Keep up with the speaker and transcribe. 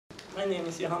my name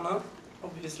is Johanna,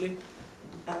 obviously.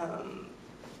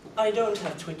 I don't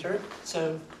have Twitter,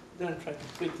 so don't try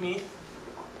to tweet me.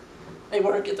 I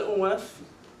work at OWASP.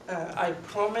 I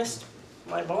promised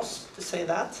my boss to say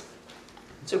that.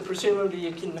 So presumably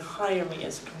you can hire me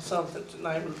as a consultant and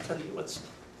I will tell you what's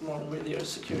wrong with your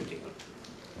security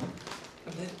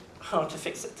and how to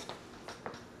fix it.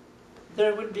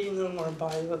 There would be no more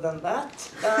bio than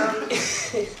that.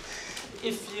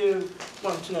 If you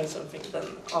want to know something, then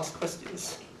ask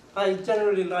questions. I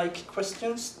generally like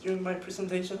questions during my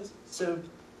presentations, so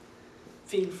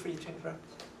feel free to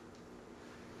interrupt.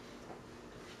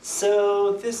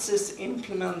 So this is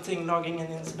implementing logging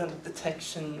and incident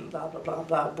detection, blah, blah, blah,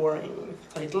 blah, boring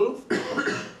title.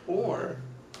 Or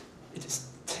it is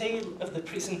tale of the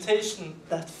presentation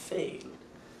that failed,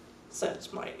 said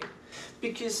Smiley.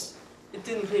 Because it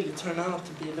didn't really turn out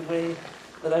to be the way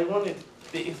that I wanted it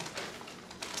to be.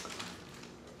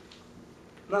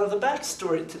 Now the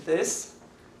backstory to this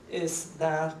is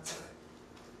that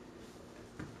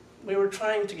we were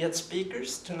trying to get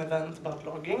speakers to an event about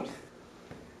logging,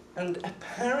 and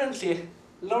apparently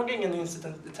logging and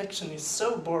incident detection is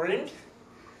so boring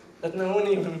that no one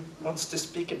even wants to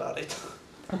speak about it.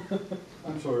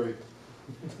 I'm sorry.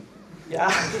 Yeah.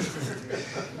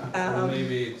 Or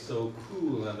maybe it's so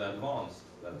cool and advanced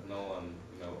that no one,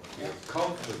 feels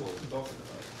comfortable talking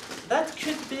about it. That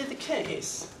could be the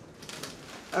case.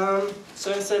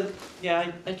 So I said, yeah,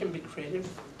 I can be creative.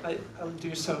 I'll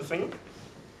do something.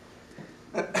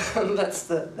 And that's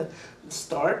the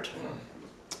start.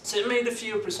 So I made a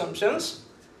few presumptions.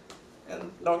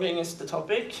 And logging is the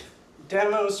topic.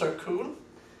 Demos are cool,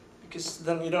 because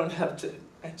then you don't have to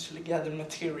actually gather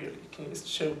material. You can just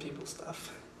show people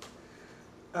stuff.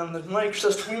 And the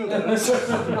Microsoft Windows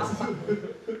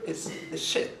is the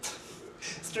shit.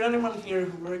 Is there anyone here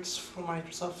who works for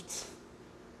Microsoft?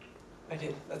 I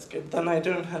did, that's good. Then I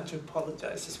don't have to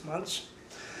apologize as much.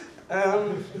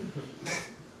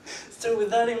 So with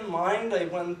that in mind, I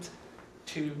went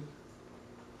to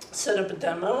set up a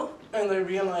demo, and I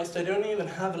realized I don't even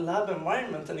have a lab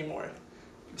environment anymore,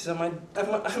 because I'm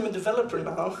a developer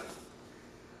now.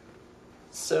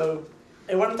 So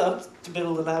I went out to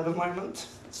build a lab environment,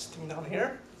 sitting down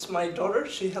here. It's my daughter,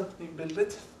 she helped me build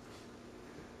it.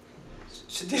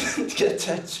 She didn't get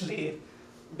to actually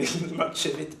build much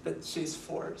of it, but she's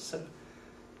 4, so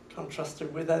can't trust her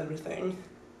with everything.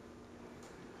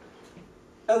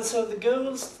 And so the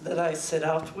goals that I set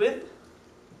out with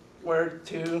were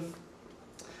to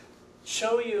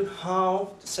show you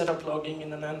how to set up logging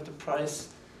in an enterprise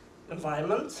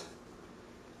environment,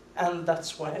 and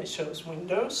that's why I chose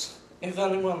Windows. If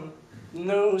anyone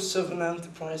knows of an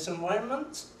enterprise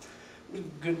environment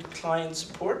with good client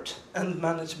support and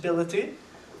manageability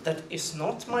that is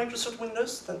not Microsoft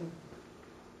Windows, then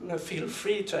feel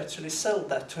free to actually sell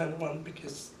that to anyone,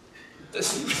 because it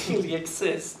doesn't really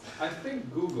exist. I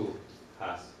think Google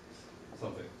has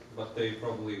something, but they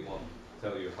probably won't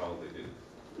tell you how they do it.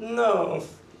 No,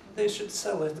 they should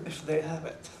sell it if they have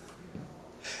it.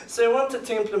 So I wanted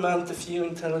to implement a few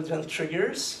intelligent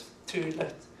triggers to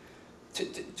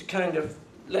kind of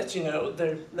let you know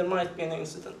there might be an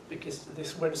incident, because this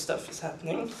is where the stuff is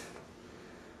happening.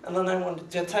 And then I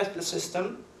wanted to attack the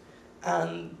system,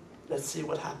 and let's see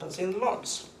what happens in the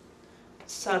logs.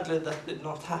 Sadly, that did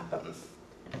not happen,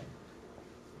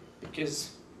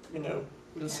 because,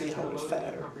 we'll see how we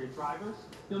fare.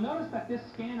 You'll notice that this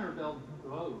scanner will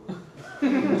glow.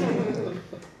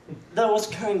 That was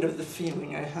kind of the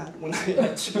feeling I had when I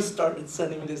actually started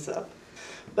setting this up.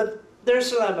 But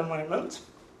there's a lab environment.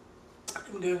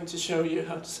 I'm going to show you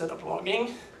how to set up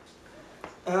logging.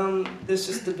 This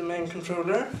is the domain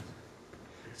controller.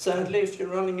 Sadly, if you're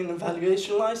running an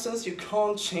evaluation license, you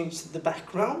can't change the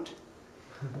background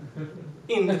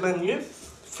in the menu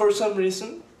for some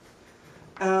reason.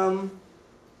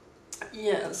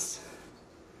 Yes,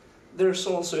 there's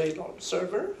also a log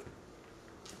server,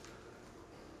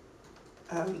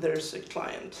 and there's a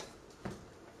client.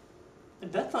 I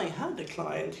bet I had a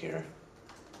client here.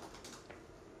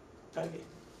 Okay,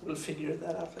 we'll figure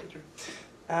that out later.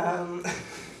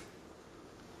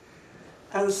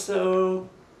 And so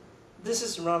this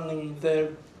is running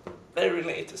the very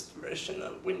latest version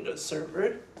of Windows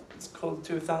Server. It's called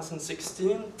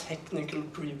 2016 Technical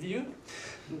Preview.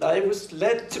 And I was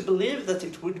led to believe that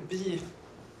it would be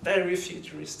very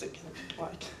futuristic,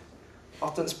 like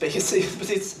hot and spacey, but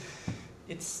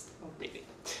it's not really.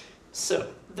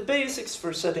 So the basics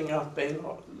for setting up a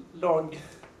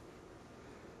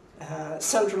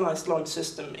centralized log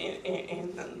system in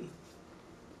an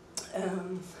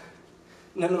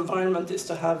environment is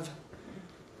to have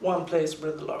one place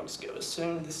where the logs go. So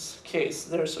in this case,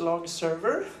 there's a log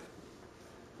server.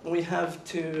 We have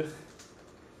to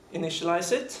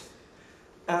initialize it,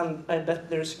 and I bet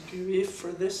there's a GUI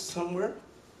for this somewhere.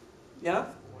 Yeah?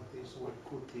 What is what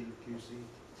cookie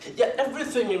QC? Yeah,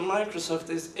 everything in Microsoft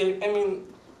is, I mean,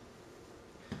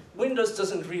 Windows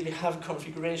doesn't really have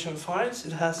configuration files.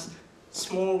 It has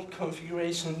small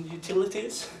configuration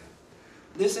utilities.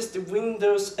 This is the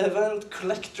Windows Event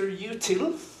Collector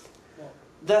util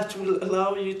that will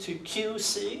allow you to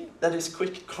QC, that is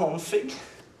quick config,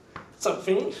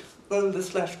 something. Then the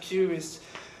 /q is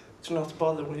to not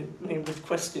bother me with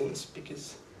questions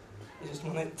because I just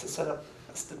want it to set up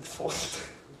as the default.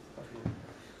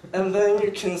 And then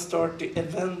you can start the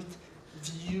event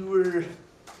viewer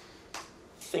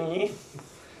thingy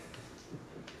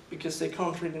because they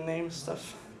can't really name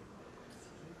stuff.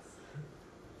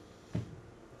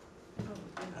 Oh,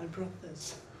 yeah, I brought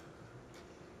this.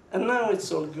 And now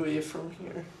it's all GUI from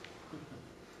here.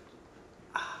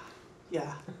 Ah,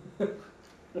 yeah.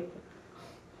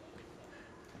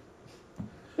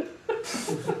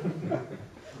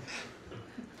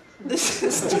 This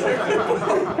is terrible.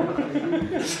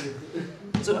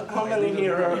 So how many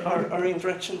here are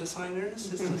interaction designers?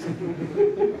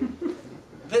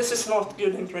 This is not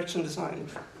good interaction design,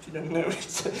 if you don't know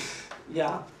it.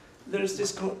 Yeah, there's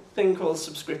this thing called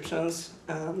subscriptions,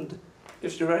 and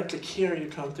if you right-click here, you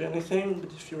can't do anything,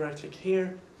 but if you right-click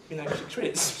here, you can actually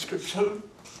create a subscription.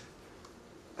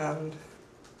 And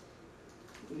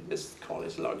we just call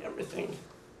it log everything.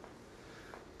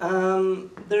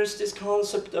 There's this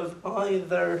concept of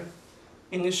either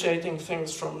initiating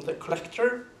things from the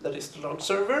collector, that is the log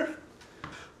server,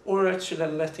 or actually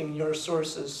letting your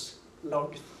sources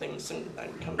log things and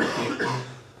come to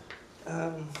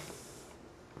you.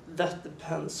 That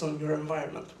depends on your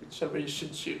environment, whichever you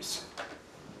should choose.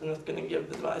 I'm not going to give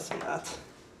advice on that.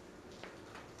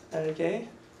 Okay,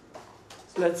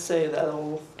 so let's say that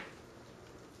all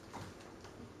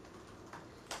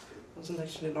wasn't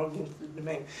actually logged into the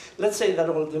domain. Let's say that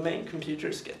all domain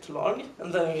computers get to log,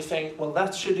 and then you think, well,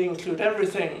 that should include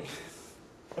everything.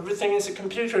 Everything is a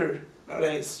computer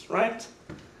nowadays, right?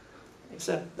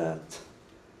 Except that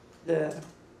the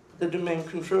domain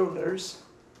controllers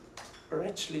are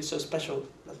actually so special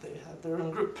that they have their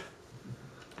own group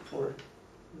for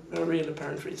no real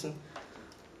apparent reason.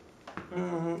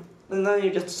 And then you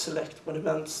get to select what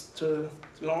events to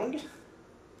log.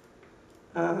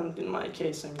 And in my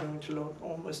case, I'm going to log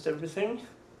almost everything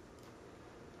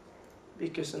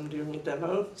because I'm doing a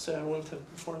demo, so I won't have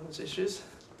performance issues.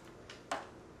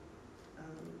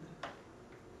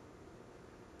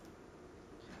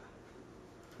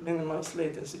 Minimize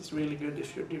latency is really good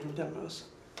if you're doing demos,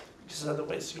 because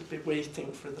otherwise you'll be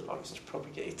waiting for the logs to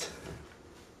propagate.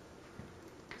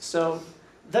 So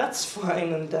that's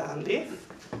fine and dandy.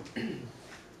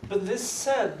 But this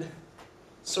said,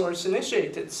 source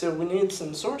initiated, so we need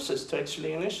some sources to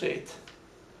actually initiate.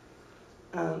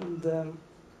 And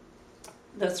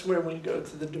that's where we'll go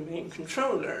to the domain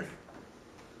controller.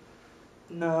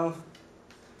 Now,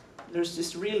 there's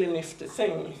this really nifty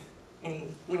thing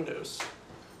in Windows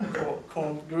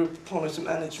called group policy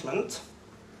management,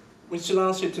 which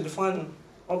allows you to define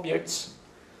objects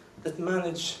that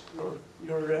manage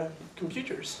your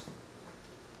computers.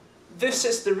 This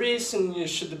is the reason you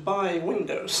should buy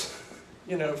Windows.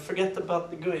 You know, forget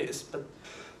about the GUIs, but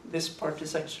this part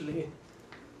is actually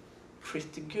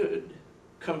pretty good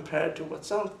compared to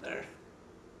what's out there.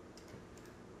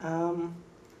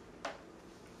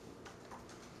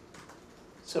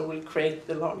 So we'll create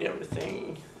the log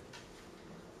everything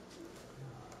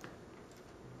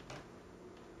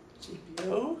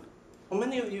GPO. How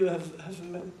many of you have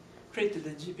created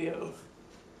a GPO?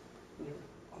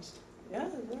 Yeah,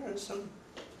 there are some.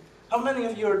 How many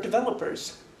of you are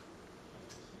developers?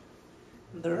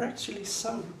 There are actually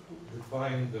some.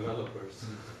 Define developers.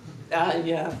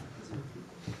 Yeah.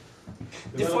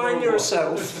 Define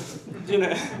yourself, you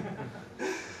know.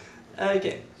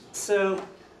 Okay, so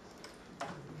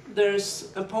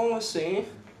there's a policy,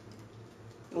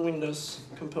 a Windows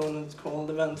component called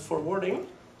event forwarding.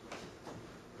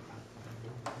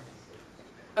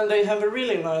 And they have a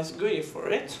really nice GUI for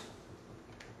it.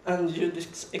 And you'd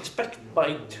expect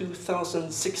by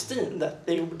 2016 that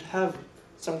they would have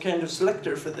some kind of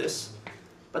selector for this.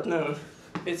 But no,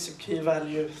 it's a key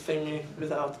value thingy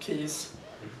without keys.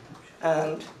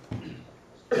 And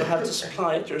you have to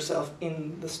supply it yourself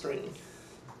in the string.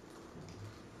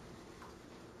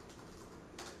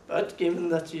 But given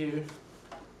that you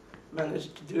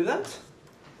managed to do that,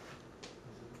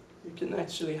 you can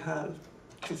actually have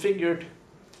configured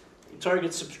You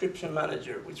target subscription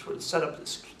manager, which will set up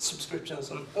the subscriptions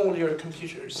on all your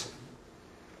computers.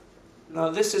 Now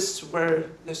this is where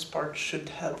this part should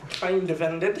have kind of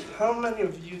ended. How many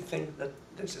of you think that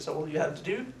this is all you have to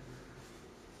do?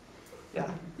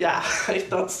 Yeah, I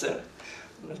thought so.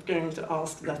 I'm not going to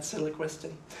ask that silly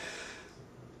question.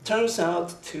 Turns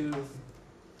out to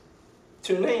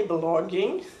enable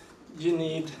logging, you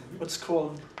need what's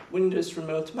called Windows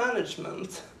Remote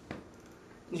Management.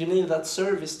 You need that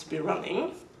service to be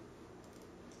running.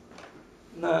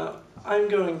 Now, I'm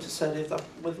going to set it up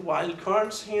with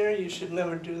wildcards here. You should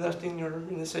never do that in your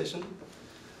organization.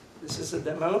 This is a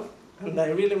demo, and I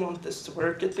really want this to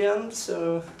work at the end,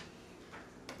 so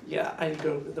yeah, I'll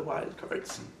go with the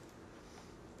wildcards.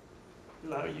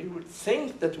 Now, you would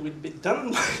think that we'd be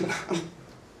done by now,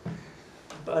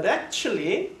 but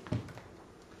actually,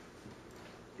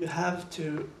 you have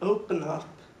to open up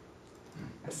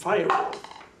a firewall.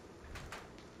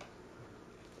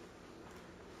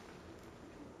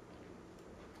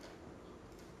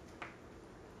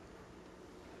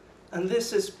 And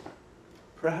this is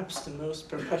perhaps the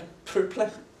most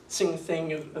perplexing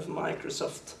thing of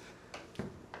Microsoft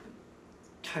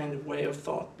kind of way of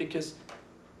thought, because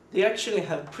they actually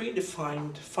have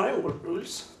predefined firewall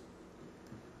rules,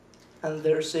 and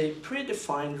there's a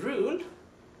predefined rule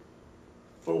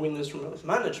for Windows Remote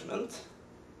Management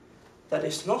that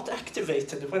is not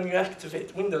activated when you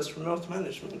activate Windows Remote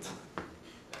Management,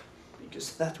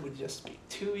 because that would just be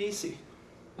too easy.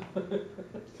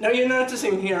 Now you're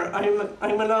noticing here,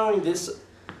 I'm allowing this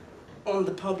on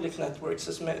the public networks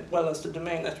as well as the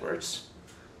domain networks.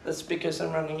 That's because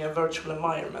I'm running a virtual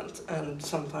environment, and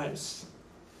sometimes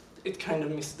it kind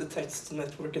of misdetects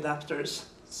network adapters.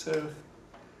 So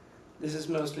this is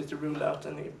mostly to rule out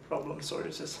any problem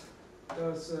sources.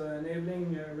 Does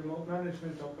enabling remote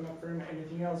management open up for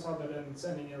anything else other than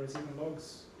sending and receiving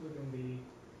logs within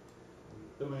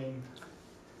the domain?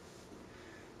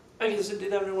 Okay, so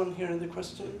did everyone hear the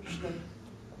question?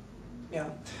 Yeah.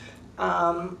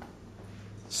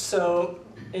 So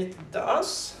it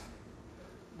does,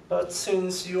 but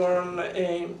since you're on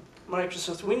a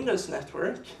Microsoft Windows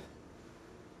network,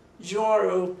 you are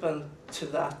open to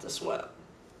that as well.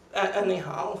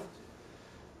 Anyhow,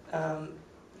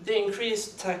 the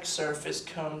increased attack surface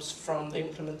comes from the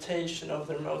implementation of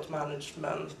the remote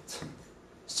management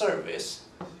service.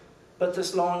 But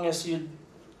as long as you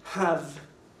have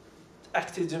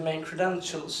active domain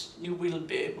credentials, you will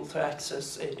be able to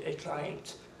access a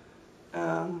client.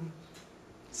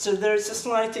 So there's a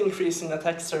slight increase in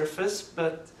attack surface,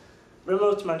 but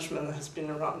remote management has been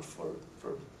around for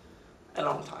a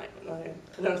long time, and I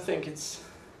don't think it's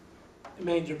a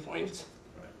major point.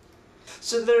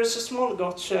 So there's a small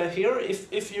gotcha here.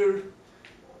 If you're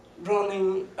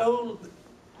running old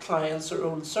clients or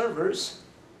old servers,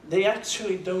 they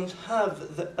actually don't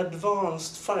have the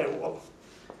advanced firewall,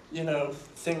 you know,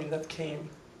 thing that came,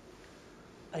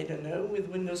 I don't know, with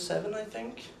Windows 7, I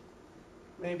think,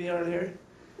 maybe earlier.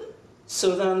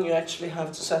 So then you actually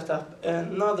have to set up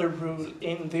another rule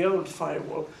in the old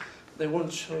firewall. They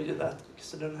won't show you that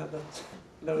because they don't have that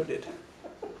loaded.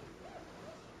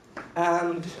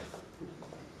 And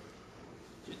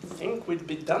you'd think we'd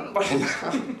be done by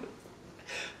now.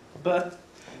 But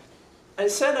I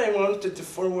said I wanted to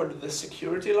forward the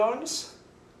security logs.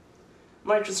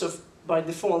 Microsoft by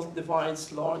default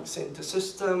divides logs into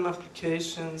system,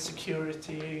 application,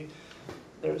 security.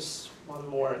 There's one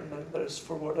more, and then there's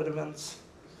forwarded events,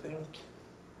 I think.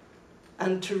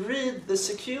 And to read the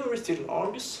security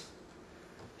logs,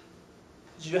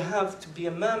 you have to be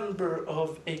a member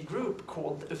of a group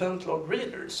called event log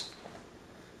readers.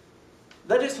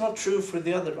 That is not true for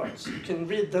the other logs. You can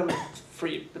read them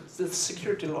free, but the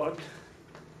security log.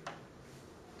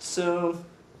 So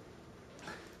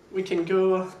we can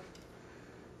go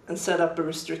and set up a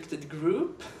restricted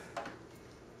group.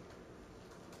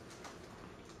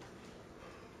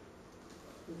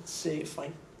 Let's see if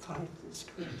I type this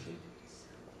correctly.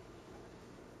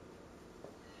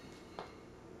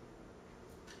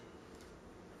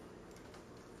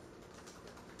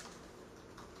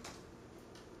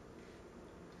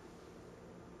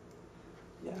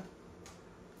 Yeah,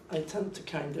 I tend to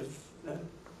kind of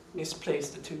misplace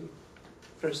the two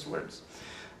first words.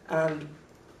 And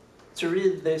to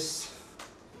read this,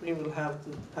 we will have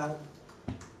to add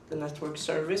the network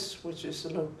service, which is a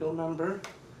local number,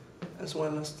 as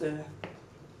well as the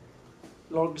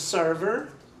log server,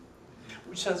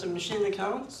 which has a machine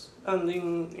account, and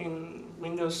in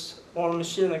Windows, all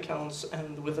machine accounts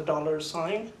end with a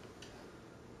 $sign.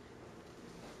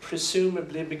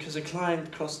 Presumably because a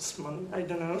client costs money, I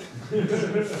don't know.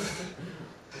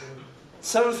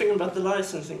 something about the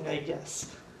licensing, I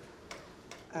guess.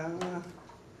 And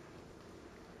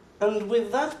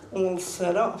with that all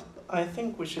set up, I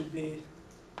think we should be...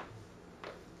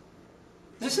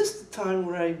 This is the time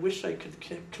where I wish I could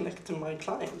connect to my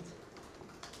client.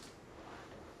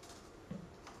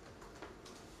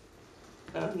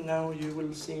 And now you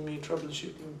will see me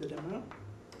troubleshooting the demo.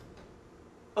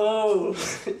 Oh,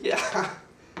 yeah.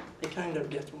 I kind of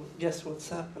guess what's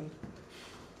happened.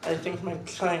 I think my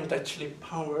client actually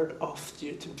powered off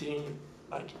due to being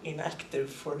like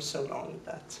inactive for so long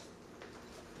that,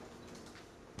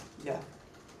 yeah,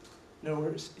 no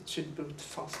worries, it should boot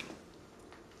faster.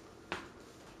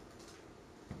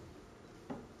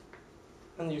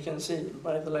 And you can see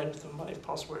by the length of my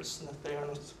passwords that they are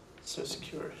not so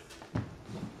secure.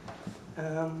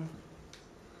 I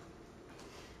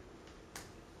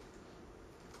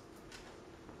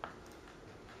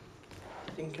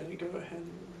think I'll go ahead.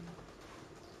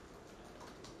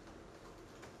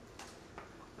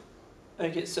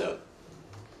 Okay, so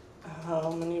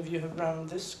how many of you have run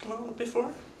this command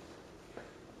before?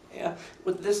 Yeah,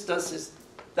 what this does is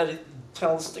that it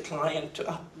tells the client to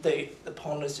update the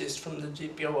policies from the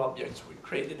GPO objects we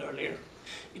created earlier.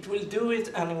 It will do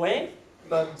it anyway,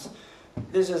 but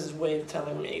this is a way of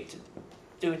telling me to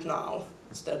do it now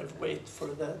instead of wait for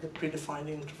the predefined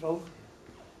interval.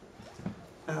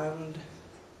 And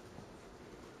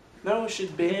now we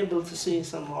should be able to see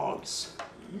some logs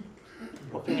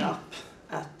popping up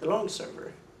at the log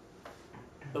server,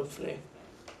 hopefully.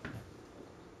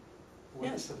 What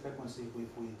Yes. is the frequency with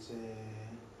which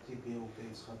GPO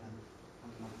updates happen?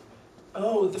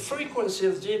 Oh, the frequency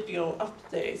of GPO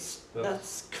updates, That's-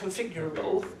 that's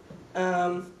configurable.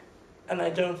 And I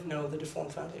don't know the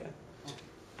default value.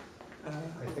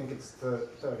 I think it's the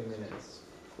 30 minutes.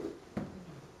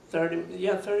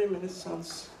 30 minutes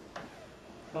sounds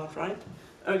about right.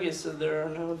 Okay, so there are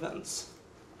no events.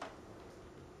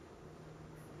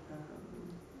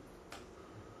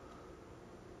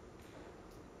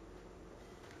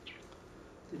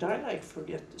 Did I like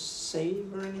forget to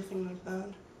save or anything like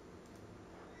that?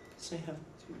 So I have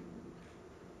to...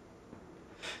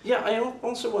 Yeah, I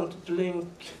also wanted to link,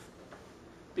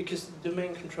 because the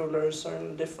domain controllers are in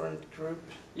a different group.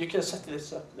 You can set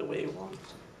this up the way you want.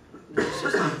 This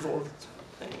is an involved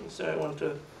thing, so I want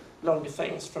to log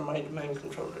things from my domain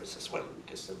controllers as well,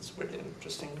 because that's really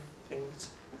interesting things.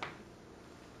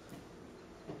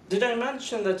 Did I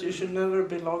mention that you should never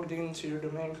be logged into your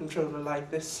domain controller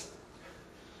like this?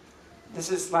 This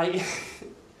is like...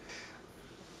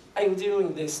 I'm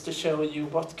doing this to show you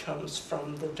what comes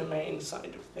from the domain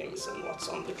side of things and what's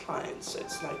on the client, so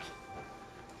it's like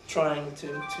trying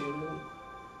to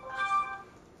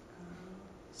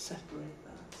separate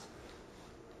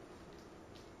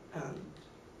that.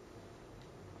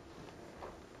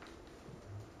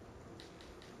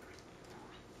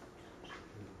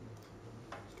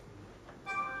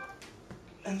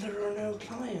 And there are no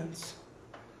clients.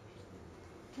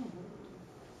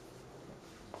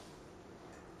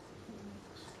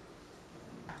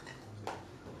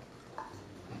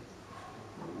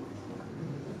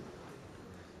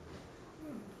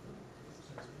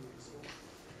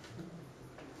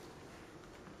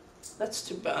 That's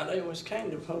too bad. I was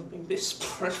kind of hoping this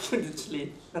part would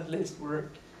at least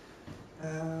work.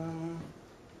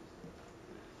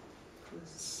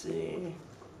 Let's see.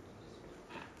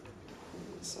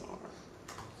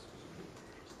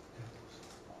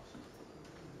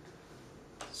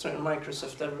 So in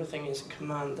Microsoft, everything is a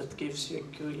command that gives you a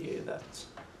GUI that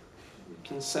you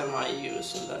can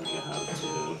semi-use, and then you have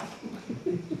to...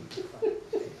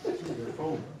 Your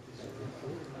phone.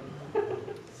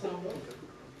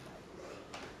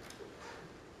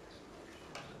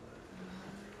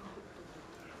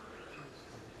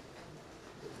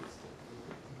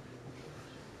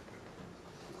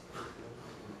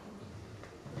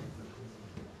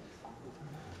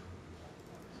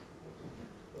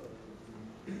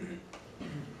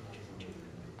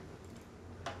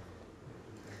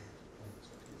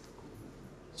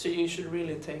 So you should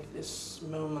really take this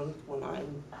moment when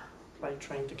I'm like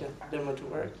trying to get the demo to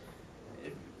work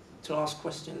to ask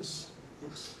questions.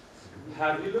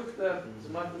 Have you looked at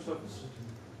Microsoft's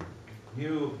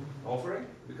new offering?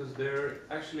 Because they're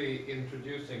actually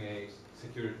introducing a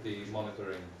security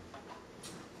monitoring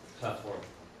platform.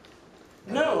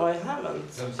 No, I haven't.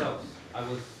 Themselves. I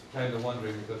was kind of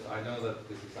wondering because I know that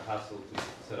this is a hassle to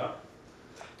set up.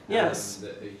 Yes.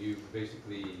 And you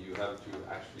have to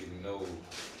actually know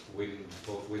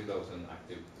both Windows and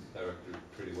Active Directory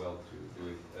pretty well to do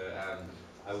it. And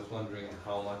I was wondering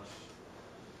how much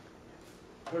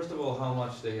first of all, how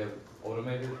much they have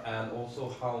automated, and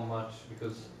also how much,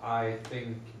 because I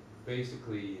think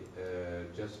basically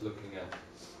just looking at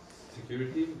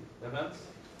security events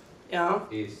Yeah.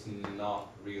 is not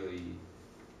really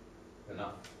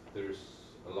enough. There's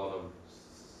a lot of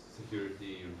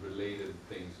security related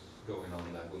things going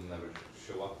on that will never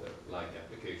show up there, like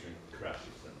application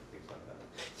crashes and things like that.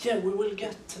 Yeah, we will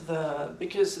get to the,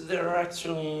 because there are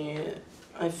actually,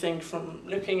 I think from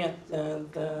looking at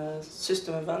the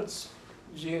system events,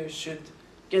 you should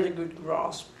get a good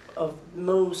grasp of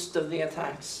most of the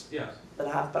attacks Yeah, that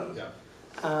happen. yeah.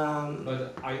 Um,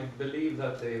 But I believe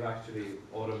that they've actually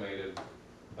automated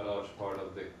a large part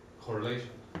of the correlation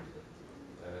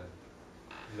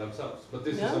themselves. But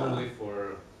this is Yeah. only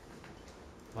for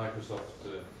Microsoft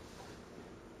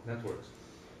networks.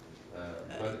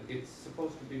 But it's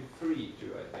supposed to be free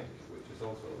too, I think, which is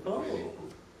also really...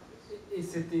 oh,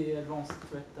 Is it the advanced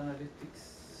threat analytics?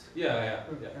 Yeah,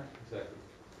 exactly.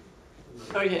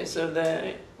 okay, so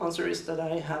the answer is that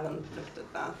I haven't looked at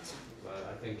that. But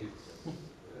I think it's...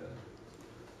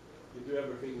 You do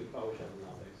everything with PowerShell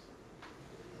nowadays.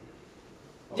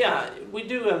 Yeah, we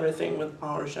do everything with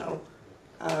PowerShell,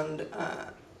 and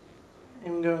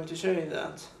I'm going to show you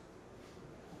that.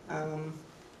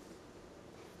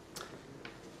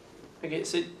 Okay,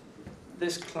 so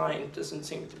this client doesn't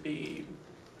seem to be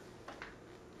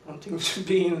wanting to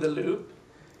be in the loop.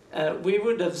 We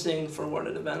would have seen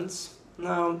forwarded events.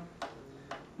 Now,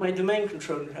 my domain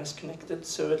controller has connected,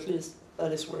 so at least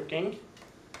that is working.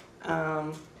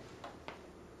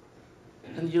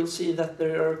 And you'll see that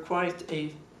there are quite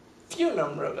a few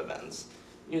number of events.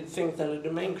 You'd think that a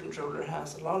domain controller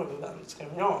has a lot of events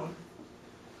going on.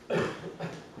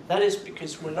 That is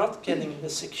because we're not getting the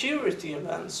security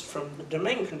events from the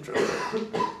domain controller.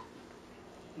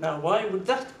 Now, why would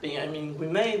that be? I mean, we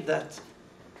made that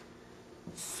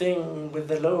thing with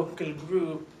the local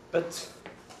group, but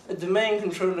a domain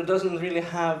controller doesn't really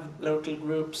have local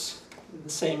groups in the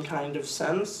same kind of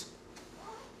sense.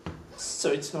 So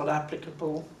it's not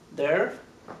applicable there.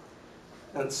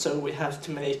 And so we have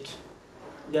to make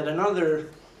yet another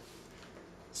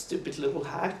stupid little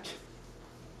hack.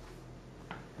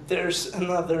 There's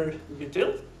another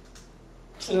util.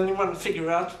 Can anyone figure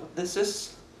out what this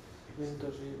is?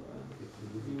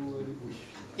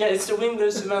 Yeah, it's the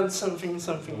Windows event something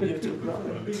util.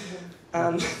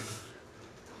 And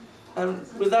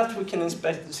with that we can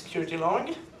inspect the security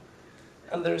log.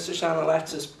 And there's a channel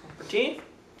access property.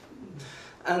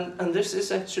 And this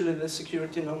is actually the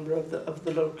security number of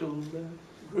the local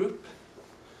group,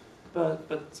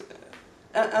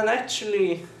 and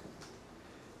actually,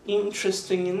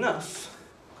 interesting enough,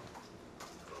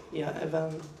 yeah,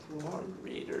 event log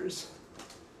readers.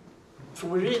 If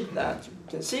we read that, you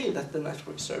can see that the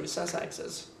network service has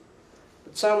access,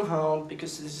 but somehow,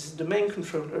 because this is a domain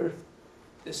controller,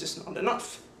 this is not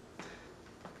enough.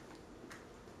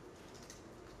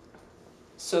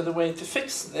 So the way to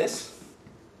fix this.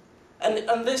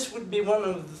 And this would be one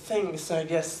of the things, I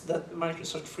guess, that the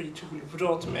Microsoft free tool would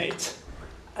automate.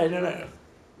 I don't know.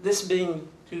 This being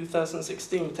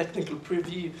 2016 technical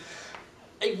preview,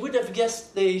 I would have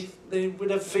guessed they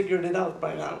would have figured it out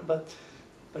by now, but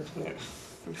no.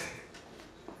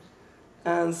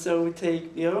 And so we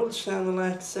take the old channel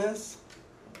access,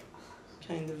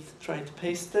 kind of try to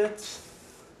paste it,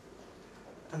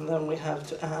 and then we have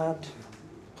to add.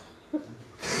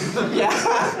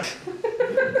 Yeah.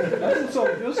 That's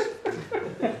obvious.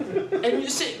 And you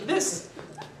see, this,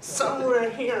 somewhere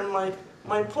here,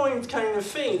 my point kind of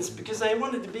fades, because I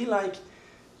wanted to be like,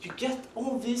 you get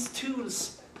all these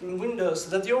tools in Windows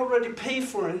that you already pay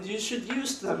for and you should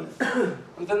use them.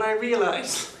 And then I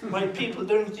realized why people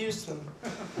don't use them.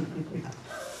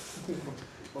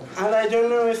 And I don't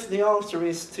know if the answer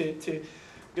is to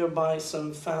go buy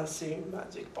some fancy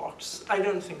magic box. I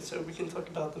don't think so. We can talk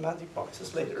about the magic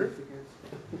boxes later.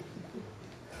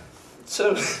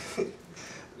 So,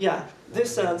 yeah,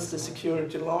 this adds the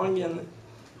security log, and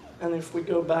if we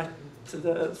go back to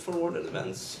the forwarded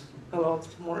events, a lot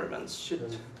more events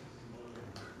should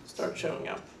start showing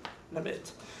up in a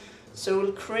bit. So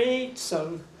we'll create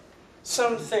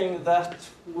something that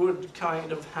would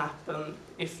kind of happen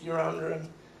if you're under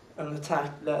an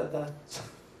attack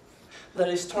that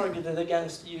is targeted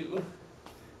against you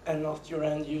and not your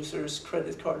end user's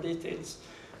credit card details,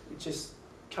 which is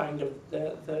kind of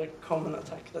the common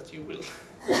attack that you will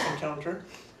encounter.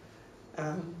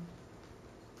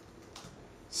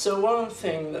 So one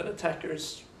thing that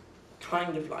attackers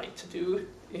kind of like to do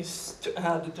is to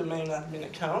add a domain admin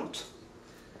account.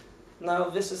 Now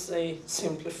this is a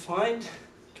simplified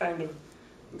kind of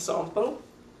example,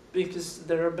 because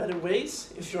there are better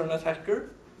ways if you're an attacker.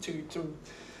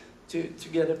 to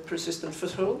get a persistent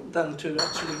foothold than to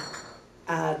actually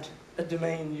add a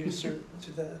domain user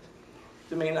to the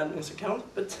domain admin's account.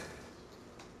 But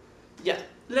yeah,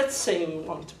 let's say we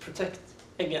want to protect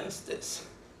against this.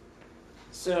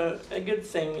 So a good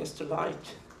thing is to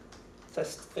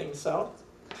test things out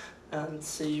and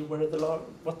see where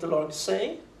what the logs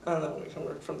say, and then we can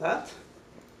work from that.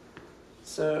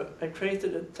 So I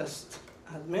created a test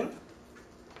admin,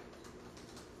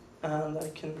 and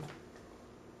I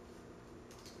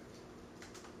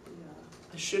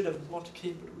should have bought a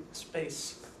keyboard with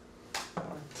space.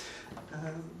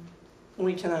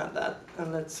 We can add that,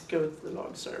 and let's go to the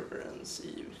log server and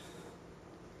see.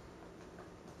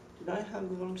 Did I have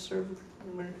the log server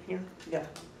anywhere here? Yeah.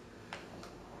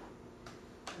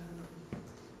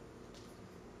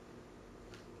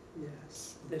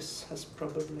 Yes, this has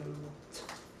probably not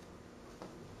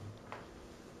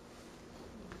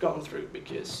gone through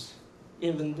because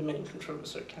even domain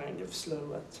controllers are kind of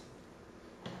slow at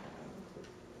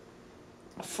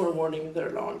forwarding their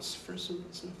logs for some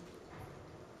reason.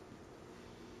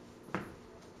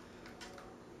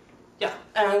 Yeah,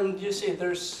 and you see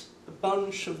there's a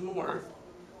bunch of more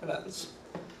events.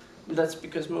 That's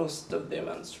because most of the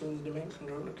events from the domain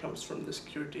controller comes from the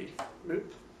security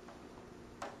group.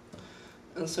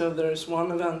 And so there's one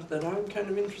event that I'm kind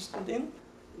of interested in.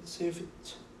 Let's see if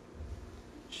it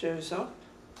shows up.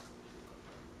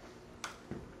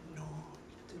 No,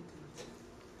 it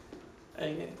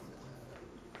didn't. Okay.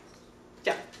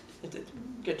 Yeah, it did.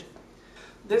 Good.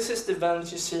 This is the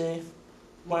event you see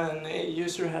when a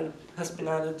user has been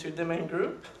added to the main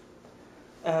group.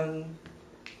 And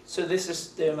so this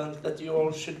is the event that you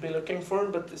all should be looking for,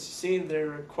 but as you see,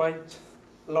 there are quite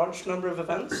a large number of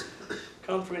events.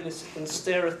 Can't really sit and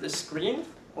stare at this screen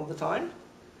all the time.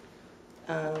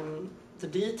 The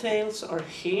details are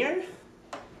here.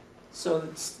 So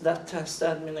that test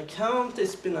admin account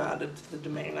has been added to the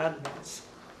domain admins.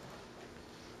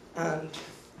 And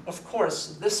of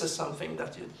course, this is something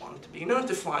that you'd want to be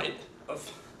notified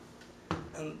of.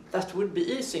 And that would be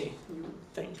easy, you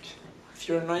would think, if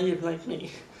you're naive like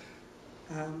me.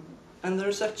 And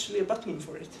there's actually a button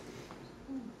for it.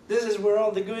 This is where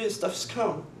all the GUI stuffs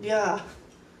come. Yeah.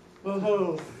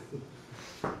 Whoa.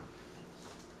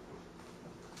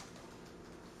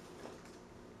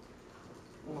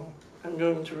 Well, I'm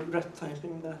going to regret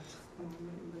typing that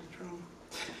later on.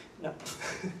 No.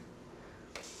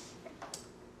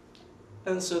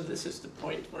 And so this is the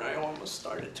point where I almost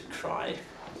started to cry.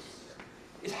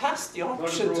 It has the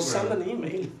option to send an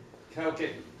email.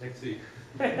 Okay, taxi.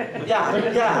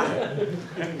 Yeah.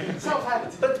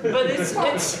 But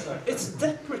it's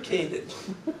deprecated.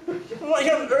 Why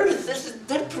on earth is it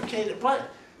deprecated? Why?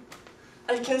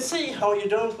 I can see how you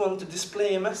don't want to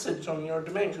display a message on your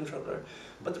domain controller,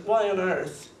 but why on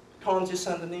earth can't you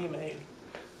send an email?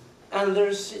 And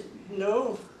there's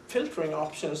no filtering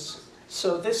options,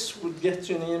 so this would get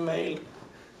you an email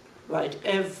like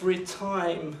every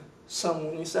time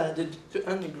someone is added to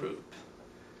any group,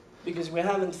 because we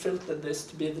haven't filtered this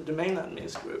to be the domain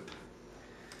admins group.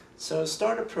 So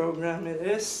start a program it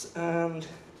is, and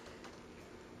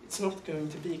it's not going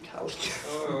to be calc.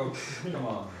 Oh, come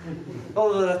on.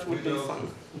 Although that would be fun.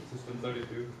 System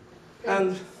 32.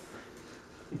 And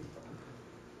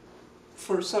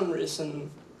for some reason,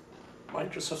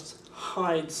 Microsoft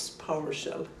hides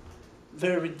PowerShell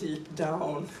very deep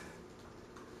down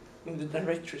in the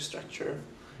directory structure.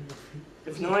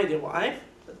 You have no idea why,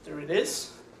 but there it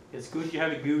is. It's good you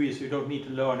have a GUI so you don't need to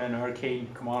learn an arcane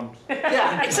command.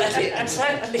 Yeah,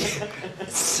 exactly.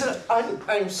 So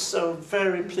I'm so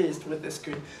very pleased with this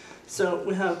GUI. So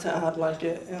we have to add like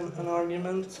an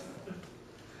argument.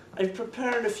 I've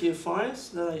prepared a few files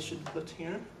that I should put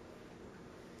here.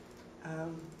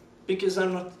 Because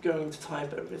I'm not going to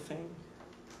type everything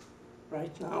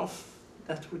right now.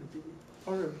 That would be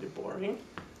horribly boring.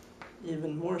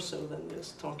 Even more so than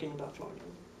just talking about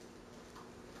logging.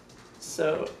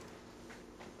 So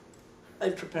I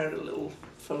prepared a little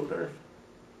folder.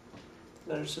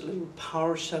 There's a little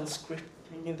PowerShell script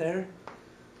in there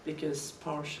because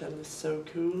PowerShell is so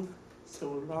cool. So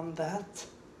we'll run that.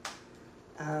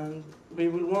 And we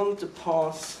will want to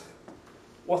pass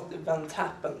what event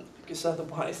happened, because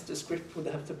otherwise the script would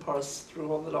have to parse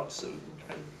through all the logs and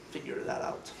try and figure that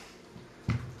out.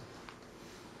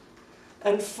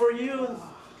 And for you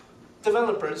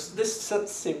developers, this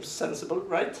seems sensible,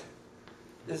 right?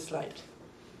 It's like,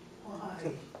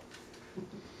 why?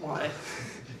 Why?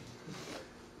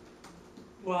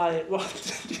 Why?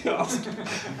 What did you ask?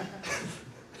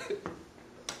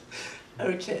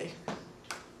 Okay.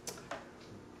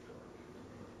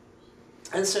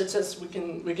 And so it says we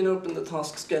can open the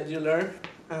task scheduler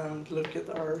and look at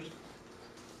our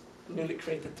newly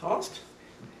created task.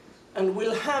 And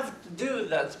we'll have to do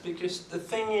that because the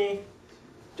thingy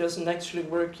doesn't actually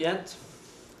work yet,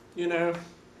 you know,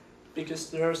 because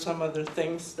there are some other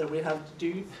things that we have to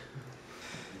do.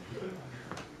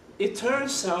 It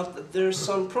turns out that there are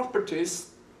some properties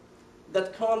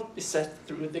that can't be set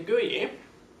through the GUI.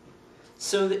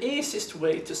 So the easiest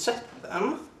way to set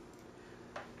them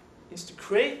is to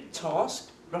create a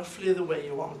task roughly the way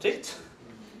you want it,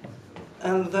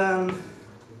 and then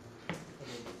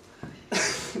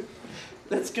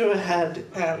let's go ahead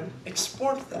and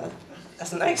export that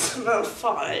as an XML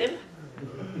file.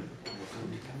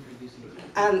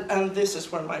 And this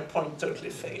is where my point totally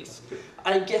fails.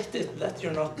 I get it that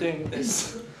you're not doing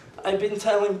this. I've been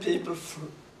telling people for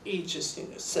ages, you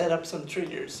know, set up some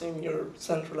triggers in your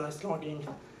centralized logging.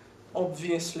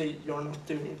 Obviously, you're not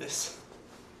doing this.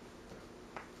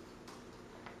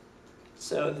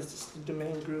 So this is the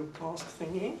domain group task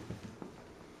thingy.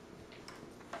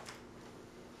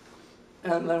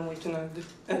 And then we can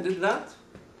edit that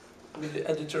with the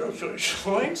editor of your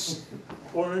choice,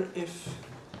 or if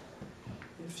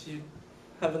you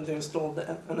haven't installed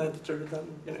an editor, then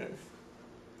you know.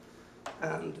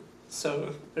 And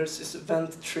so there's this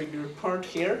event trigger part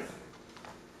here,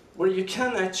 where you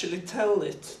can actually tell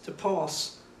it to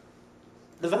pass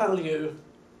the value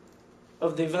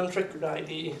of the event record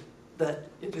ID that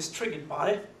it is triggered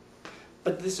by,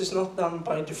 but this is not done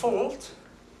by default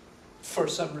for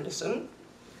some reason.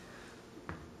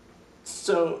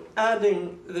 So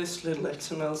adding this little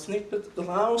XML snippet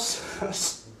allows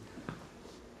us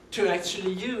to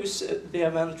actually use the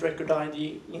event record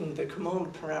ID in the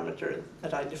command parameter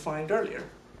that I defined earlier.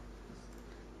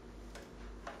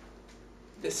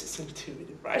 This is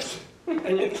intuitive, right?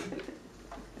 I mean,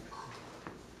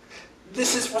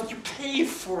 this is what you pay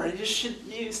for, you should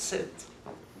use it.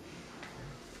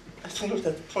 I think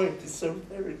that point is so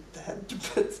very dead,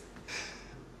 but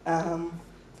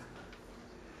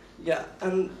yeah,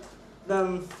 and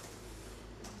then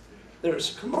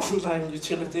there's a command line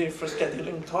utility for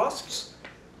scheduling tasks.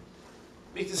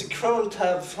 Because a cron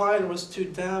tab file was too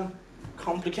damn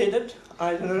complicated,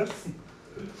 I don't know.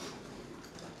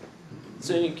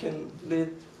 So you can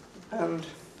lead and...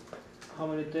 How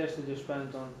many days did you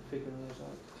spend on figuring this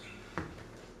out?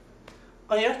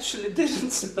 I actually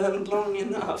didn't spend long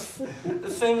enough. The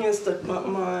thing is that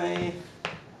my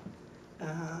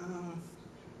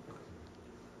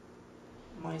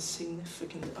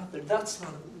significant other, that's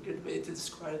not a good way to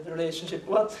describe the relationship.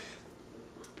 Well,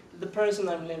 the person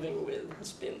I'm living with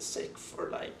has been sick for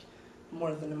like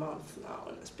more than a month now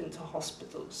and has been to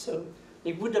hospital, so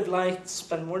they would have liked to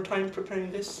spend more time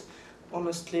preparing this.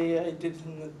 Honestly, I did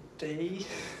in a day,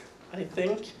 I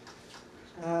think.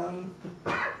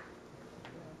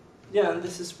 Yeah, and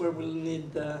this is where we'll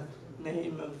need the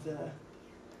name of the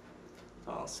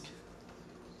task.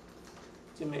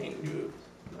 Domain group,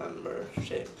 number,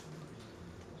 shape,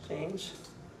 change.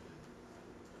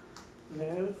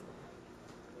 No.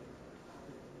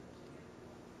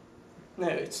 No,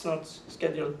 it's not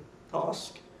schedule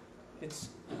task. It's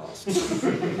task.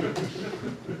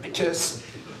 because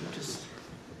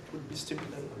it would be stupid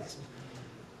anyways.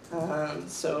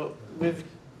 So we've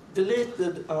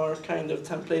deleted our kind of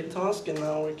template task, and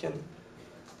now we can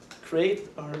create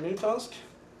our new task.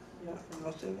 Yeah, I'm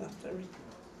not doing that there.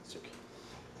 It's okay.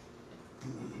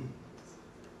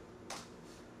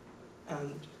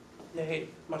 And yay,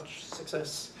 much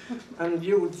success. And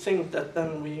you would think that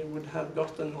then we would have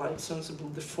gotten like sensible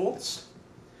defaults.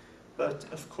 But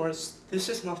of course, this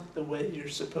is not the way you're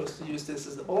supposed to use this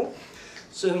at all.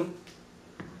 So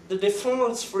the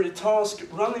defaults for a task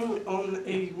running on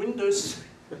a Windows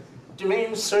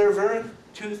domain server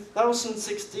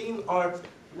 2016 are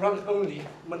run only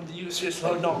when the user is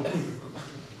logged on.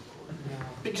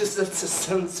 Because that's a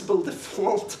sensible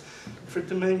default for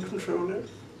domain controller,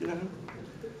 you know.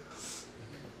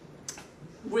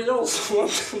 We also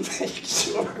want to make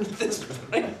sure at this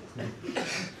point,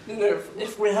 you know,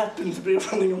 if we happen to be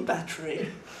running on battery,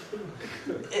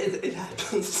 it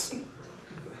happens.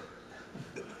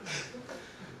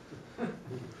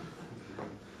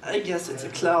 I guess it's a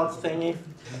cloud thingy.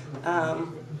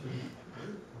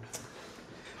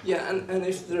 Yeah, and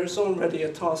if there's already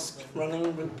a task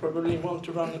running, we'll probably want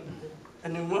to run a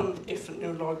new one if a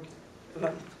new log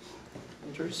event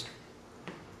enters.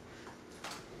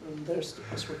 And there's the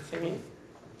password thingy.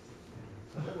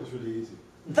 That was really easy.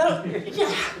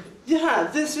 Yeah,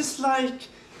 this is like,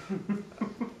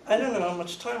 I don't know how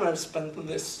much time I've spent on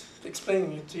this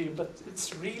explaining it to you, but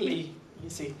it's really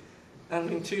easy and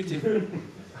intuitive.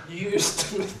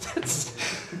 used methods.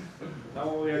 Now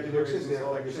all we have to do is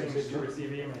install like change to receive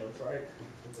emails, right?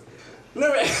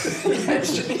 No,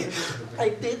 actually, I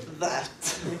did that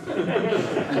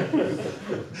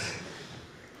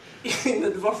in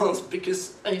advance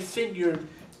because I figured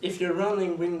if you're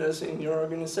running Windows in your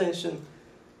organization,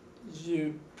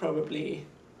 you probably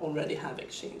already have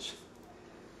Exchange.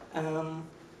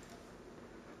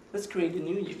 Let's create a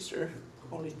new user,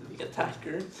 call it the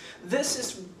attacker. This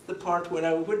is the part where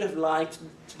I would have liked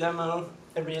to demo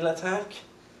a real attack,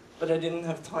 but I didn't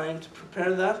have time to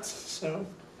prepare that, so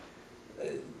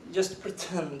just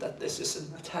pretend that this is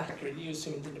an attacker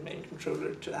using the domain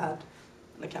controller to add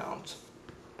an account,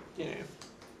 you know.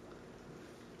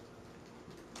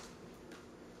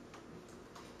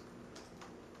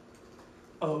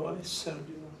 Oh, I so do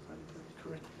not find that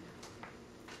correctly.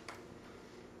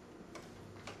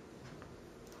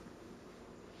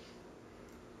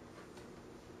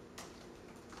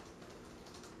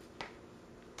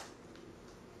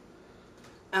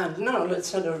 And now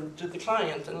let's head over to the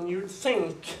client, and you'd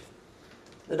think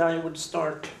that I would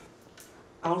start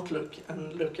Outlook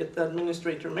and look at the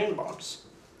administrator mailbox.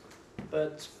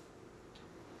 But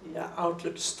yeah,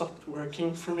 Outlook stopped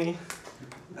working for me,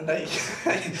 and I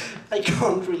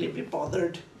can't really be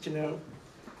bothered, you know.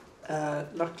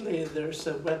 Luckily there's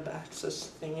a web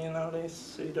access thingy nowadays,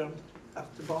 so you don't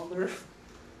have to bother.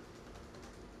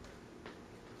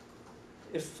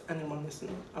 If anyone is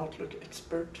an Outlook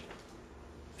expert,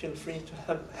 feel free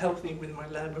to help me with my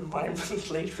lab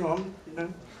environment later on, you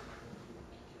know.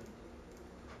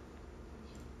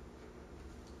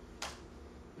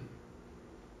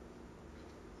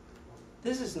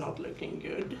 This is not looking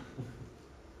good.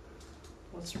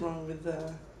 What's wrong with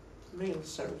the mail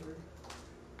server?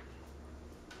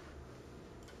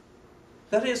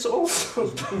 That is also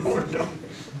boredom.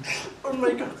 Oh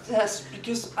my god, yes,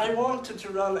 because I wanted to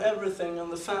run everything on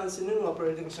the fancy new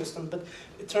operating system, but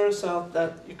it turns out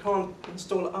that you can't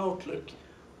install Outlook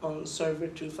on server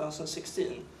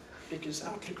 2016, because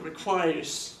Outlook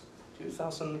requires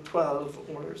 2012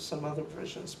 or some other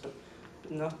versions, but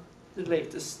not the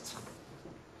latest.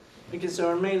 Because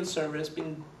our mail server has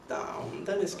been down.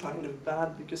 That is kind of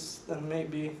bad, because then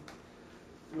maybe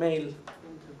mail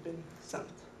wouldn't have been sent.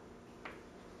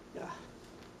 Yeah.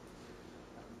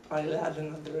 I'll add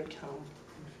another account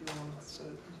if you want, so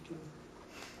you can.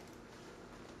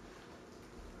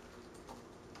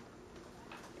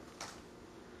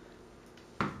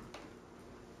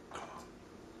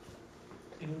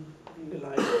 I would really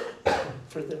like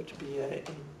for there to be an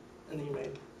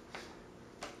email.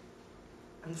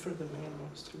 And for the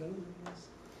mailbox to load, yes.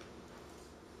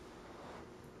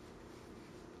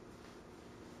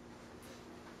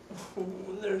 Oh,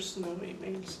 there's no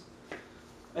emails.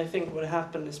 I think what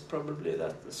happened is probably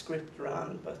that the script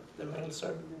ran, but the mail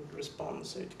server didn't respond,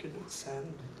 so it couldn't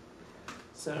send.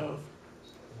 So,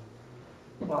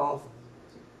 well,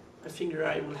 I figure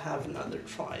I will have another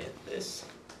try at this.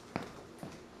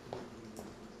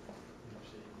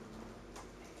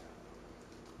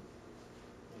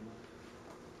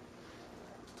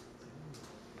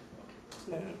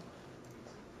 No.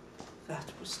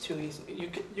 That was too easy.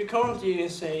 You can't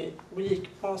use a weak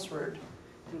password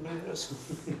in Windows.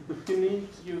 You need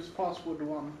to use password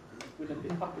 1 with a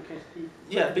big uppercase P.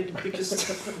 Yeah, because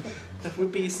that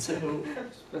would be so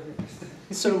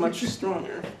much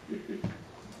stronger.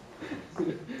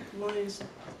 Why is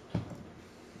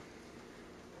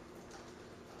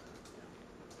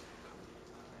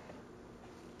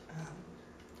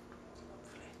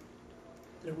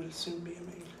there will soon be a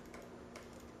mail.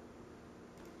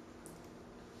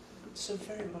 So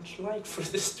very much like for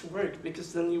this to work,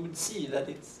 because then you would see that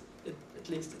at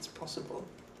least it's possible.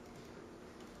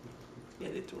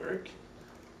 Get it to work.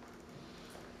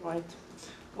 Right.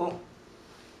 Well,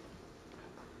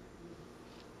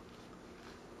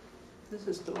 this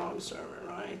is the wrong server,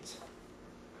 right?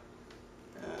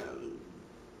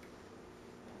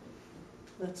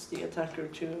 That's the attacker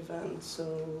 2 event,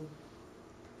 so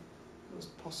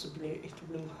most possibly it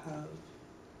will have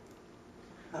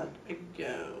had a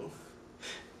go.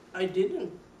 I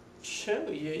didn't show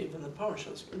you even the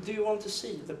PowerShell script. Do you want to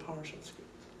see the PowerShell script?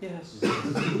 Yes.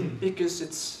 Because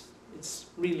it's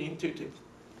really intuitive.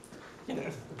 You know,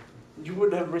 you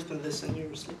would have written this in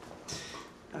your sleep.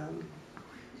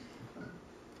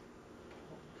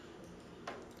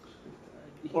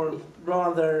 Or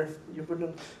rather, you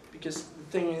wouldn't, because the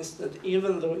thing is that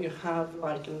even though you have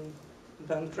like an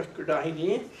event record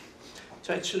ID,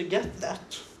 to actually get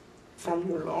that from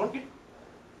your log,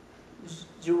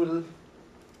 you will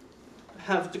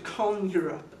have to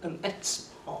conjure up an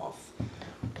XPath,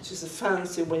 which is a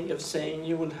fancy way of saying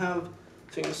you will have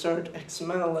to insert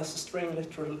XML as a string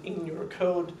literal in your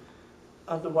code,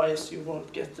 otherwise you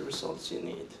won't get the results you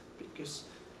need, because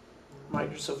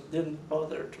Microsoft didn't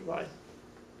bother to write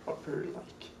proper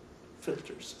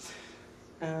filters.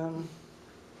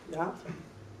 Yeah.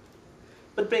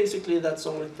 But basically that's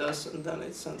all it does, and then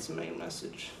it sends a mail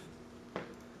message.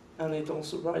 And it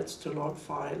also writes to log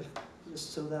file,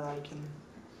 just so that I can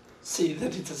see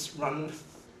that it has run.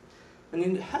 And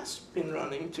it has been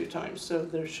running 2 times, so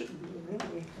there should be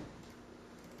really.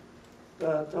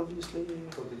 But obviously...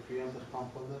 So did you enter spam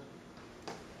folder?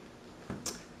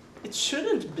 It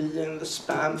shouldn't be in the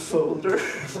spam folder,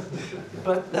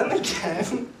 but then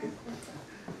again...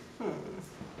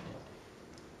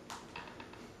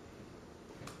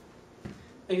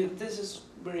 This is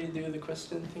where you do the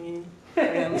question thingy.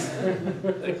 And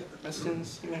the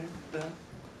questions here.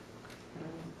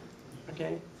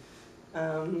 Okay.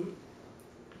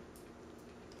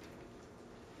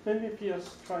 Maybe if you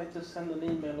just try to send an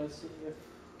email and see if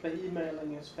the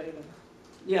emailing is failing.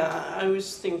 Yeah, I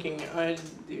was thinking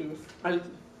I'll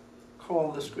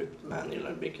call the script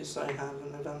manually because I have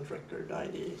an event record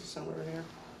ID somewhere here.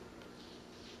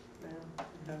 Yeah,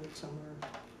 I have it somewhere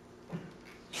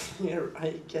here,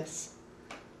 I guess.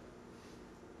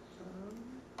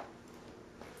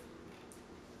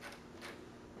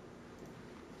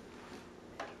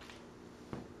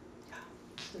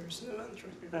 There's an event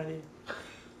record ID.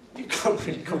 You can't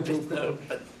really copy it though,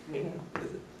 but you know,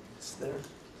 it's there.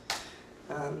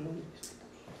 And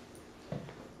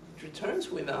it returns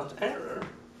without error.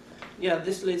 Yeah,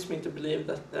 this leads me to believe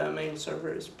that the mail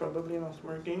server is probably not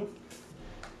working.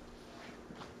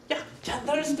 Yeah,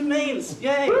 there's the mails!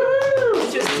 Yay!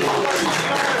 It's just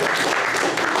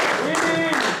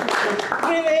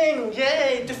winning!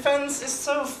 Yay! Defense is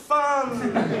so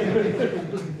fun!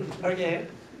 Okay.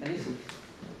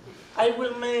 I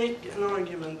will make an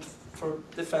argument for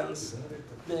defense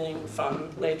being fun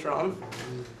later on.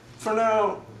 For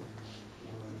now,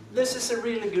 this is a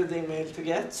really good email to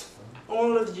get.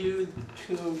 All of you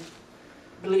who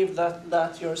believe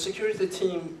that your security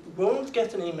team won't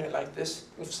get an email like this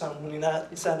if someone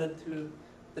is added to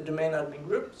the domain admin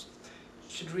groups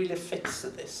should really fix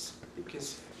this,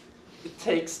 because it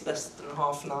takes less than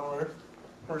half an hour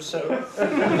or so.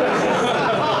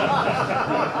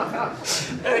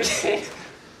 Okay.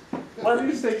 Well,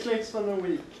 you say clicks on a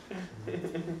week.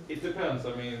 It depends.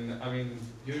 I mean,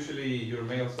 usually your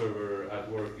mail server at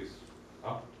work is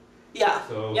up. Yeah.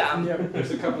 So yeah.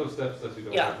 There's a couple of steps that you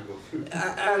don't have to go through.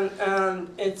 And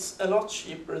it's a lot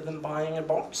cheaper than buying a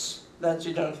box that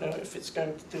you don't know if it's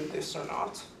going to do this or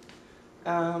not.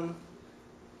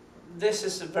 This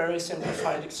is a very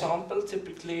simplified example.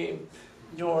 Typically,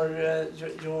 your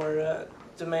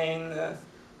domain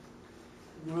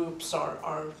groups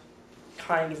are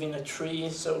kind of in a tree,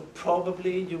 so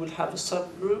probably you will have a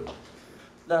subgroup.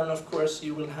 Then, of course,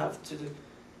 you will have to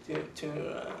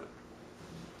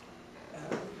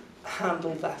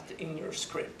handle that in your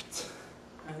script.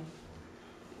 And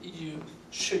you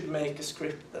should make a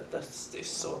script that does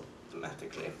this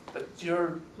automatically. But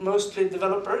you're mostly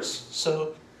developers,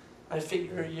 so I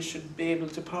figure you should be able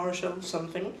to PowerShell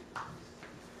something.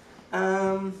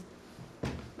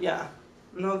 Yeah,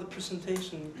 now the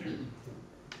presentation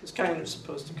is kind of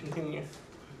supposed to continue.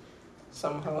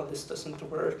 Somehow this doesn't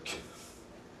work.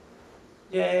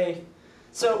 Yay!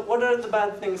 So what are the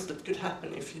bad things that could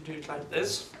happen if you do it like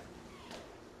this?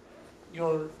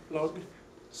 Your logs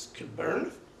could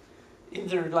burn.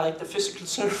 Either like the physical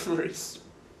server is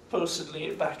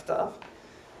supposedly backed up,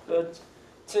 but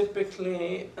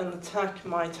typically an attack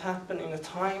might happen in a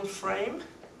time frame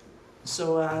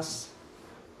so as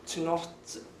to not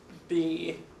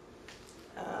be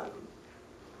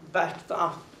backed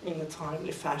up in a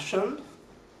timely fashion.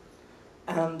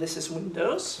 And this is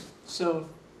Windows, so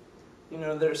you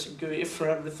know there's a GUI for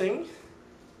everything.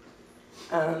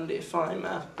 And if I'm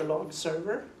at the log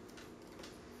server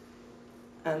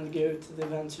and go to the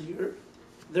event viewer,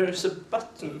 there's a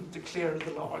button to clear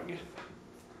the log.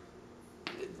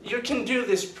 You can do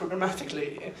this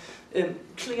programmatically.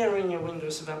 Clearing a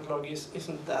Windows event log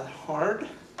isn't that hard.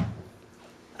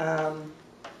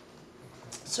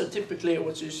 So typically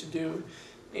what you should do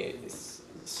is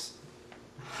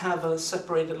have a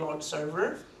separated log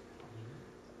server.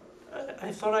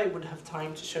 I thought I would have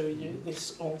time to show you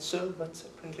this also, but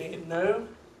apparently no.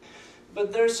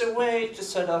 But there's a way to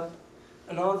set up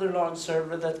another log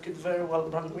server that could very well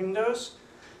run Windows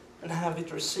and have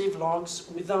it receive logs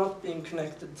without being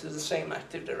connected to the same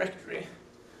Active Directory.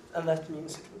 And that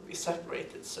means it will be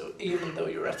separated. So even though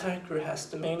your attacker has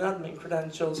the main admin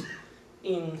credentials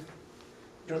in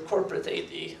your corporate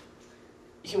AD,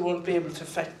 he won't be able to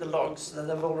affect the logs that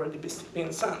have already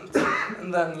been sent.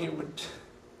 And then you would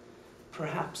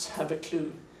perhaps have a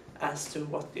clue as to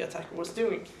what the attacker was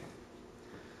doing.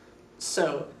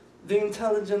 So, the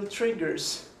intelligent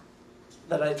triggers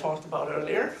that I talked about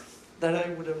earlier, that I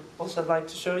would have also liked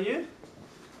to show you.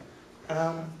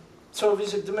 So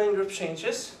obviously domain group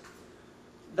changes,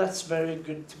 that's very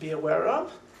good to be aware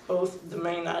of, both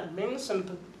domain admins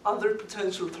and other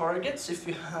potential targets if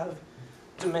you have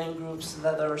domain groups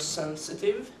that are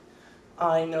sensitive.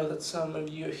 I know that some of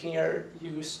you here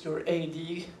use your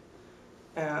AD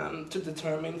to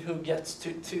determine who gets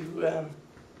to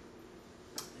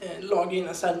log in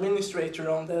as administrator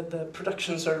on the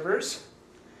production servers.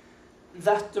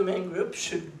 That domain group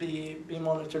should be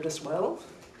monitored as well.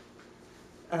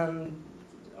 And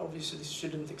obviously this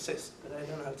shouldn't exist, but I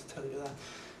don't have to tell you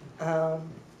that.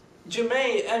 You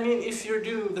may, I mean, if you're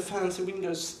doing the fancy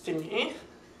Windows thingy,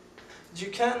 you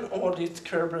can audit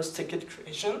Kerber's ticket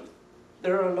creation.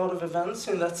 There are a lot of events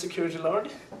in that security log.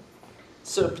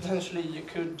 So potentially you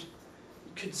could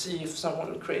see if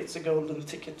someone creates a golden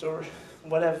ticket or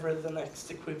whatever the next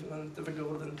equivalent of a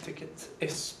golden ticket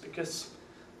is, because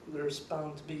there's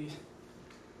bound to be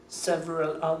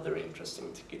several other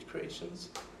interesting ticket creations.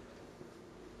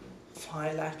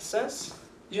 File access.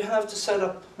 You have to set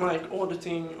up like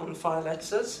auditing on file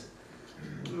access,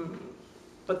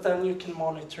 but then you can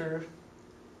monitor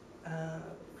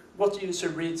what user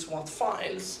reads what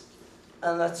files,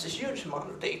 and that's a huge amount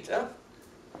of data.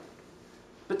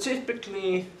 But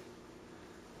typically,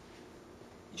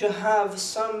 you have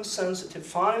some sensitive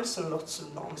files and lots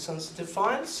of non-sensitive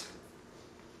files.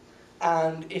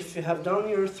 And if you have done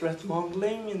your threat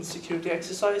modeling and security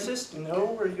exercises, you know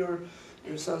where your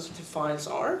sensitive files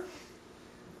are.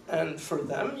 And for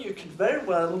them, you could very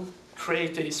well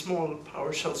create a small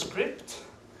PowerShell script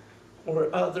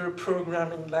or other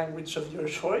programming language of your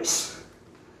choice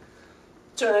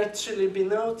to actually be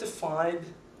notified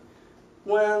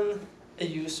when a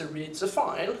user reads a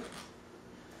file,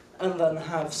 and then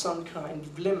have some kind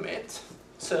of limit.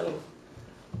 So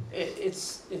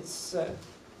it's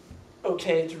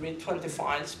okay to read 20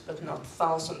 files, but not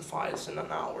 1,000 files in an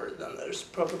hour. Then there's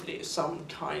probably some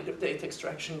kind of data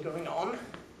extraction going on.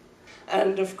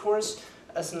 And of course,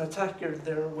 as an attacker,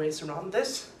 there are ways around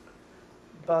this.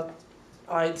 But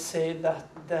I'd say that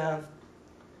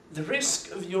the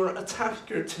risk of your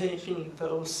attacker taking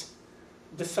those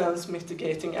defense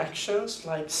mitigating actions,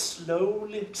 like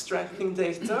slowly extracting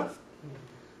data,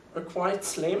 are quite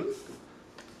slim.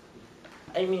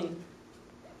 I mean,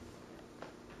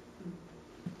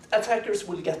 attackers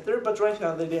will get there, but right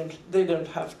now they don't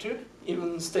have to.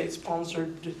 Even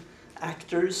state-sponsored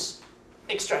actors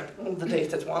extract all the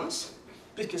data at once,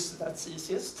 because that's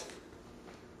easiest,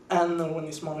 and no one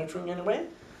is monitoring anyway.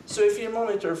 So if you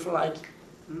monitor for like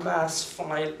mass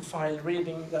file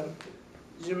reading, then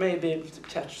you may be able to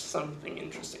catch something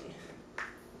interesting.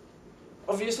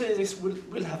 Obviously this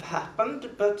will have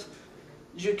happened, but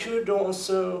you could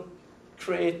also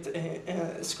create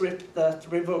a script that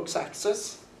revokes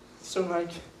access. So like,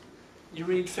 you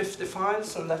read 50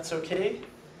 files and that's okay,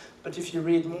 but if you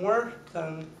read more,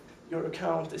 then your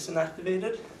account is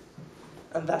inactivated,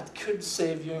 and that could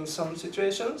save you in some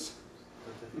situations.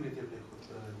 But definitively could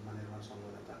prevent money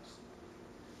ransomware attacks.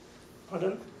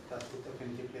 Pardon? That would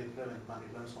definitively prevent money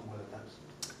ransomware attacks.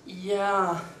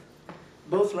 Yeah,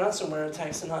 both ransomware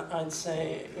attacks and I'd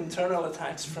say internal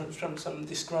attacks from some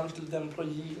disgruntled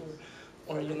employee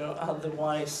or you know,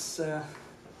 otherwise.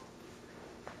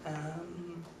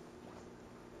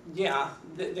 Yeah,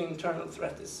 the internal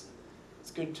threat is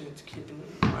good to keep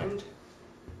in mind.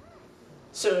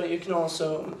 So you can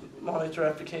also monitor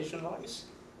application logs.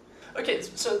 Okay,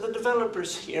 so the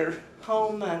developers here, how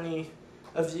many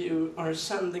of you are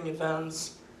sending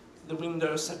events to the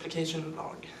Windows application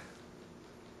log?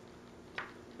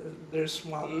 There's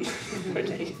one.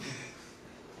 Okay.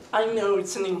 I know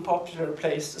it's an unpopular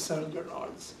place to send your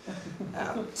logs.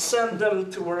 Send them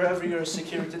to wherever your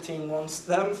security team wants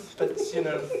them, but you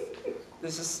know,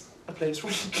 this is a place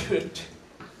where you could.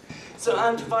 So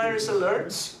antivirus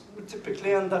alerts would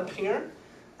typically end up here,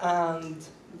 and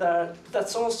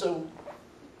that's also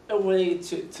a way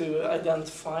to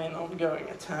identify an ongoing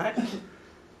attack.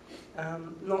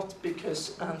 Not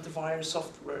because antivirus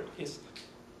software is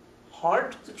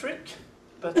hard to trick,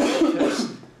 but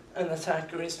because an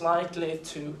attacker is likely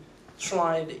to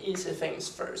try the easy things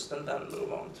first and then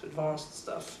move on to advanced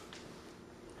stuff.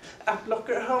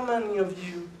 AppLocker, how many of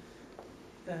you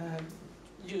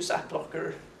use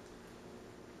AppLocker?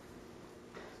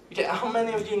 Okay, how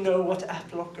many of you know what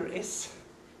AppLocker is?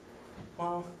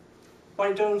 Well,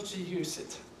 why don't you use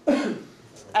it?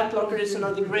 AppLocker is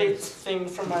another great thing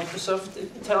from Microsoft.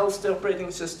 It tells the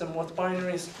operating system what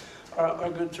binaries are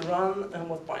good to run and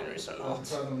what binaries are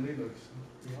not.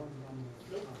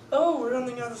 Oh, we're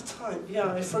running out of time.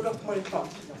 Yeah, I forgot my clock.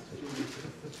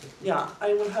 Yeah,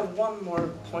 I will have one more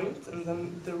point and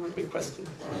then there will be questions.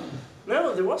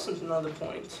 No, there wasn't another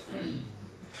point.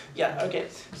 Yeah, okay.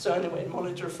 So anyway,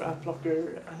 monitor for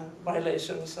AppLocker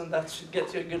violations, and that should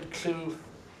get you a good clue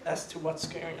as to what's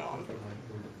going on.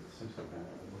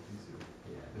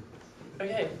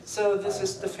 Okay, so this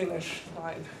is the finish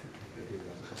line.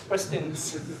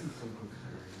 Questions?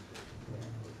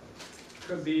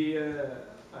 Could be,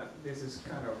 this is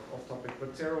kind of off topic,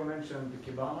 but Zero mentioned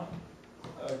Kibana.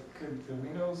 Could the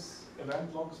Windows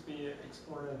event logs be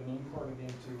exported and imported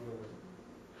into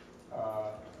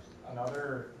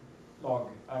another log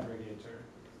aggregator?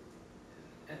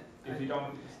 If you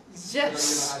don't, Yes. you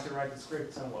don't have to write the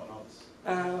scripts and whatnot.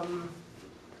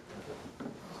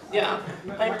 Yeah,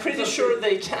 I'm pretty sure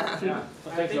they can. Yeah.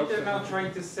 I think they're now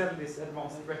trying to sell this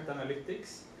advanced threat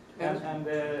analytics, and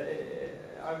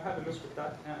I've had a look at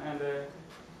that, and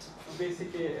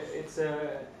basically it's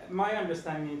my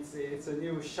understanding it's a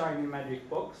new shiny magic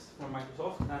box from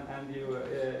Microsoft, and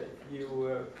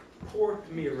you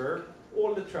port mirror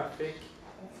all the traffic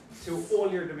to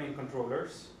all your domain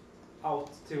controllers out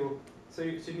to, so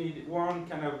you need one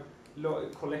kind of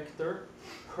collector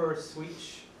per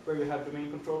switch where you have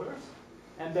domain controllers,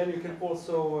 and then you can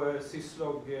also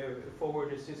syslog,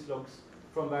 forward the syslogs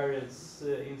from various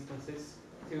instances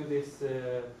to this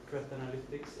threat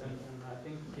analytics, and I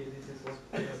think this is what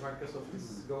Microsoft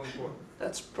is going for.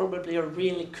 That's probably a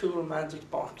really cool magic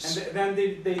box. And then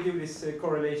they do this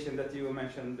correlation that you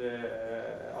mentioned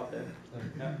out there.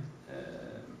 Yeah.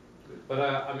 But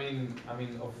I mean,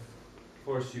 of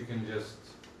course you can just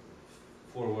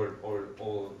forward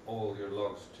all your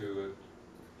logs to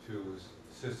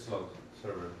syslog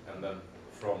server, and then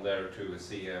from there to a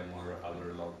CM or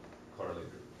other log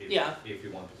correlator, if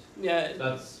you want to. Yeah.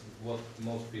 That's what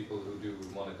most people who do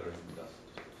monitoring does.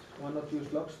 Why not use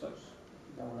Logstars?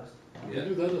 Yeah. You can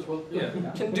do that as well. Yeah.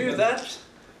 You can do that.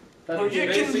 Or you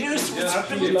can use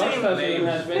Actually, Logstars splitting. even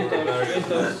has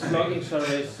Windows logging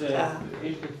service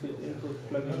input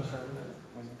plugins.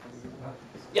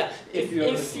 Yeah,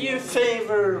 if you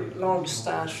favor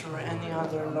Logstash or any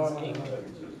other logging,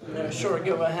 sure,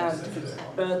 go ahead.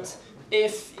 But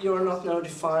if you're not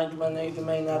notified when a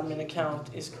domain admin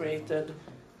account is created,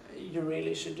 you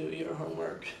really should do your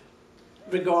homework,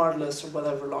 regardless of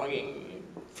whatever logging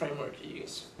framework you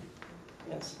use.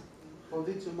 Yes. How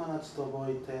did you manage to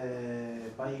avoid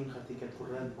buying a ticket to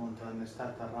Redmond and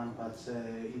start a rampage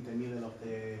in the middle of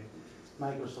the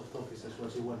Microsoft offices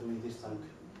while you were doing this talk?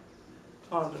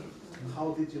 Pardon?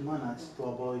 How did you manage to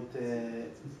avoid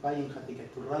buying a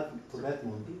ticket to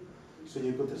Redmond so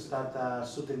you could start a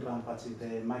shooting rampage in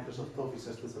the Microsoft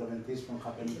offices to prevent this from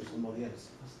happening to somebody else?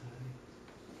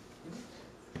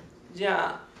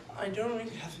 Yeah, I don't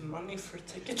really have money for a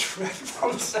ticket to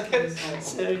Redmond,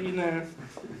 so you know.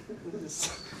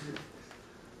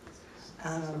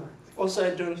 Also,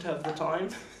 I don't have the time,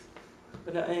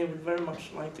 but I would very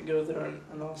much like to go there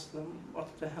and ask them, what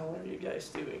the hell are you guys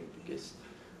doing? Because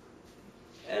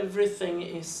everything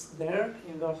is there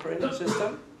in the operating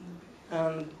system,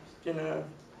 and you know,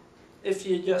 if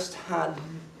you just had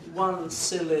one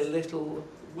silly little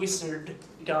wizard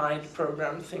guide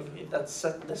program thingy that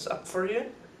set this up for you,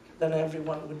 then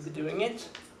everyone would be doing it,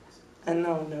 and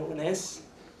now no one is,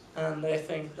 and I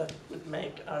think that would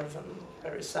make Arvin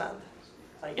very sad,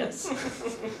 I guess.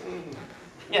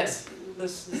 Yes,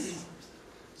 this is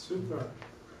Super.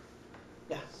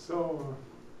 Yeah. So,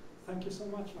 thank you so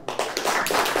much.